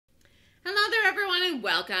everyone,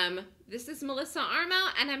 welcome. This is Melissa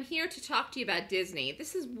Armo, and I'm here to talk to you about Disney.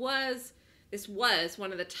 This was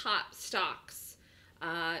one of the top stocks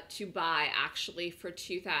to buy actually for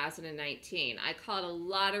 2019. I called a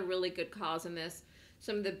lot of really good calls in this,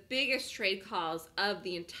 some of the biggest trade calls of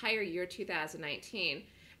the entire year 2019.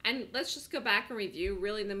 And let's just go back and review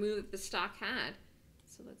really the move that the stock had.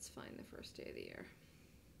 So let's find the first day of the year.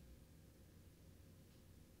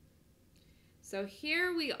 So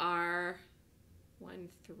here we are,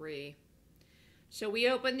 1-3. So we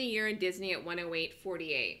opened the year in Disney at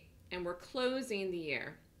 108.48, and we're closing the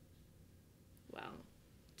year. Well,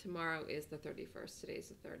 tomorrow is the 31st. Today's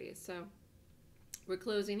the 30th. So we're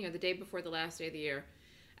closing here the day before the last day of the year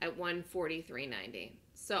at 143.90.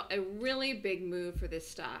 So a really big move for this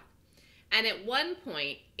stock. And at one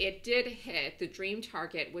point, it did hit the dream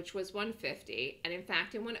target, which was 150, and in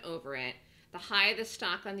fact, it went over it. The high of the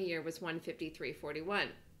stock on the year was 153.41.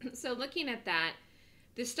 So looking at that,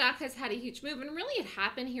 this stock has had a huge move, and really it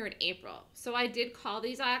happened here in April. So I did call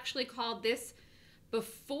these. I actually called this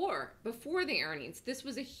before the earnings. This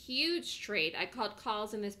was a huge trade. I called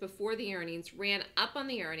calls in this before the earnings, ran up on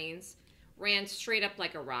the earnings, ran straight up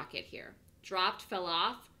like a rocket here. Dropped, fell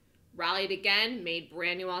off, rallied again, made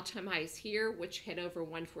brand new all-time highs here, which hit over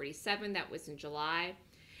 147. That was in July.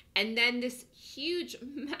 And then this huge,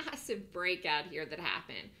 massive breakout here that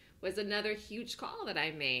happened was another huge call that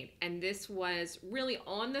I made. And this was really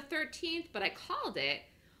on the 13th, but I called it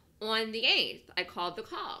on the 8th. I called the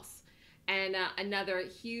calls. And another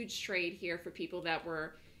huge trade here for people that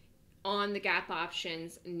were on the Gap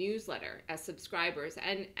Options newsletter as subscribers.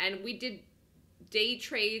 And we did day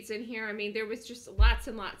trades in here. I mean, there was just lots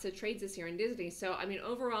and lots of trades this year in Disney. So, I mean,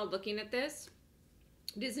 overall, looking at this,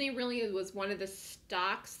 Disney really was one of the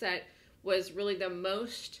stocks that was really the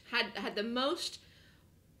most, had the most,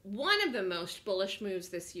 one of the most bullish moves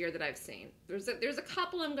this year that I've seen. There's a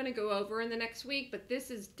couple I'm going to go over in the next week, but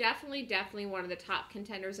this is definitely one of the top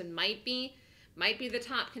contenders, and might be the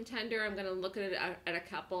top contender. I'm going to look at a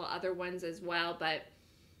couple other ones as well, but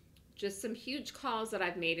just some huge calls that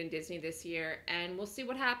I've made in Disney this year, and we'll see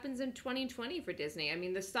what happens in 2020 for Disney. I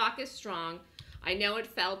mean, the stock is strong. I know it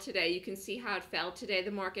fell today. You can see how it fell today. The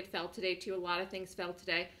market fell today too. A lot of things fell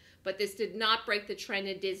today. But this did not break the trend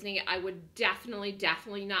in Disney. I would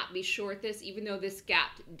definitely not be short this, even though this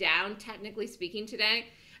gapped down, technically speaking, today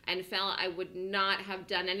and fell. I would not have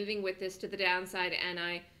done anything with this to the downside, and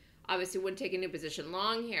I obviously wouldn't take a new position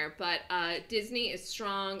long here. But Disney is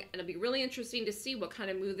strong, and it'll be really interesting to see what kind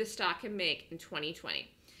of move this stock can make in 2020.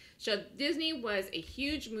 So Disney was a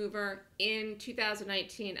huge mover in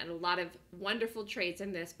 2019, and a lot of wonderful trades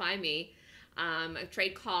in this by me.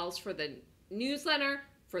 Trade calls for the newsletter,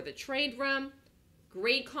 for the trade room,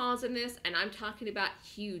 great calls in this, and I'm talking about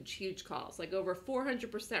huge calls, like over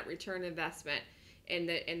 400% return investment in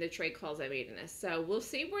the trade calls I made in this. So we'll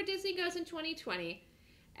see where Disney goes in 2020,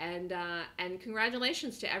 and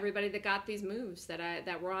congratulations to everybody that got these moves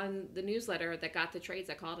that were on the newsletter, that got the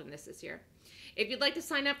trades I called in this year. If you'd like to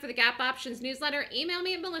sign up for the Gap Options newsletter, email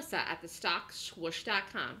me at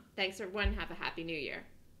melissa@thestockswoosh.com. Thanks, everyone. Have a happy new year.